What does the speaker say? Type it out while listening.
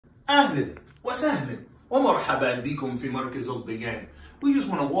أهلا وسهلا ومرحبا بكم في مركز البيان. We just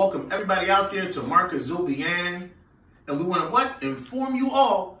want to welcome everybody out there to Markaz Zulbiyan, and we want to inform you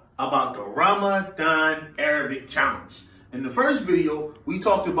all about the Ramadan Arabic Challenge. In the first video, we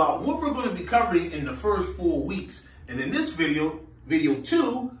talked about what we're going to be covering in the first 4 weeks. And in this video, video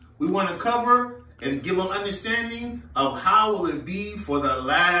 2, we want to cover and give an understanding of how will it be for the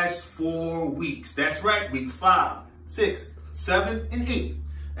last 4 weeks. That's right, week 5, 6, 7, and 8.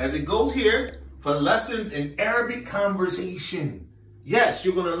 As it goes here for lessons in Arabic conversation. Yes,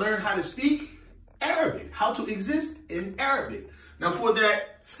 you're going to learn how to speak Arabic, how to exist in Arabic. Now for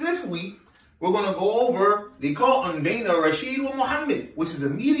that 5th week, we're going to go over the call on Dana Rashid and Muhammad, which is a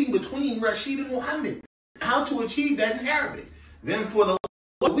meeting between Rashid and Muhammad. How to achieve that in Arabic. Then for the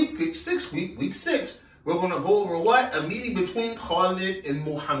week 6, week 6, we're going to go over what? A meeting between Khalid and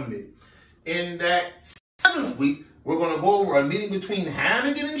Muhammad. In that 7th week, we're going to go over a meeting between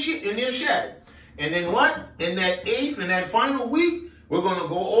Hamid and Irshad. And then what? In that 8th and that final week, we're going to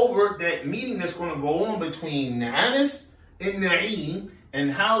go over that meeting that's going to go on between Anas and Na'im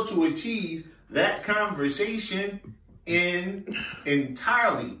and how to achieve that conversation in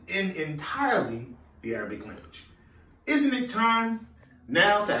entirely the Arabic language. Isn't it time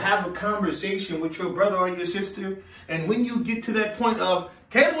now to have a conversation with your brother or your sister? And when you get to that point of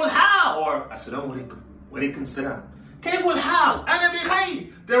كيف الحال or Assalamu alaikum, wa alaikum salam, كيف الحال أنا بخير,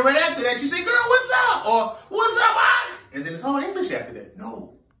 then right after that you say, girl, what's up? Or what's up, man? And then it's all English after that.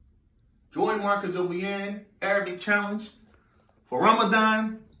 No. Join Markaz Zulbiyan Arabic Challenge for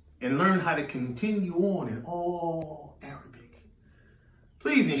Ramadan and learn how to continue on in all Arabic.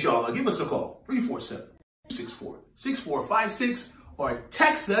 Please, inshallah, give us a call, 347-264-6456, or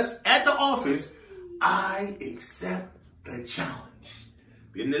text us at the office, I accept the challenge.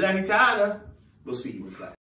 Bi-idhnillahi ta'ala, we'll see you in class.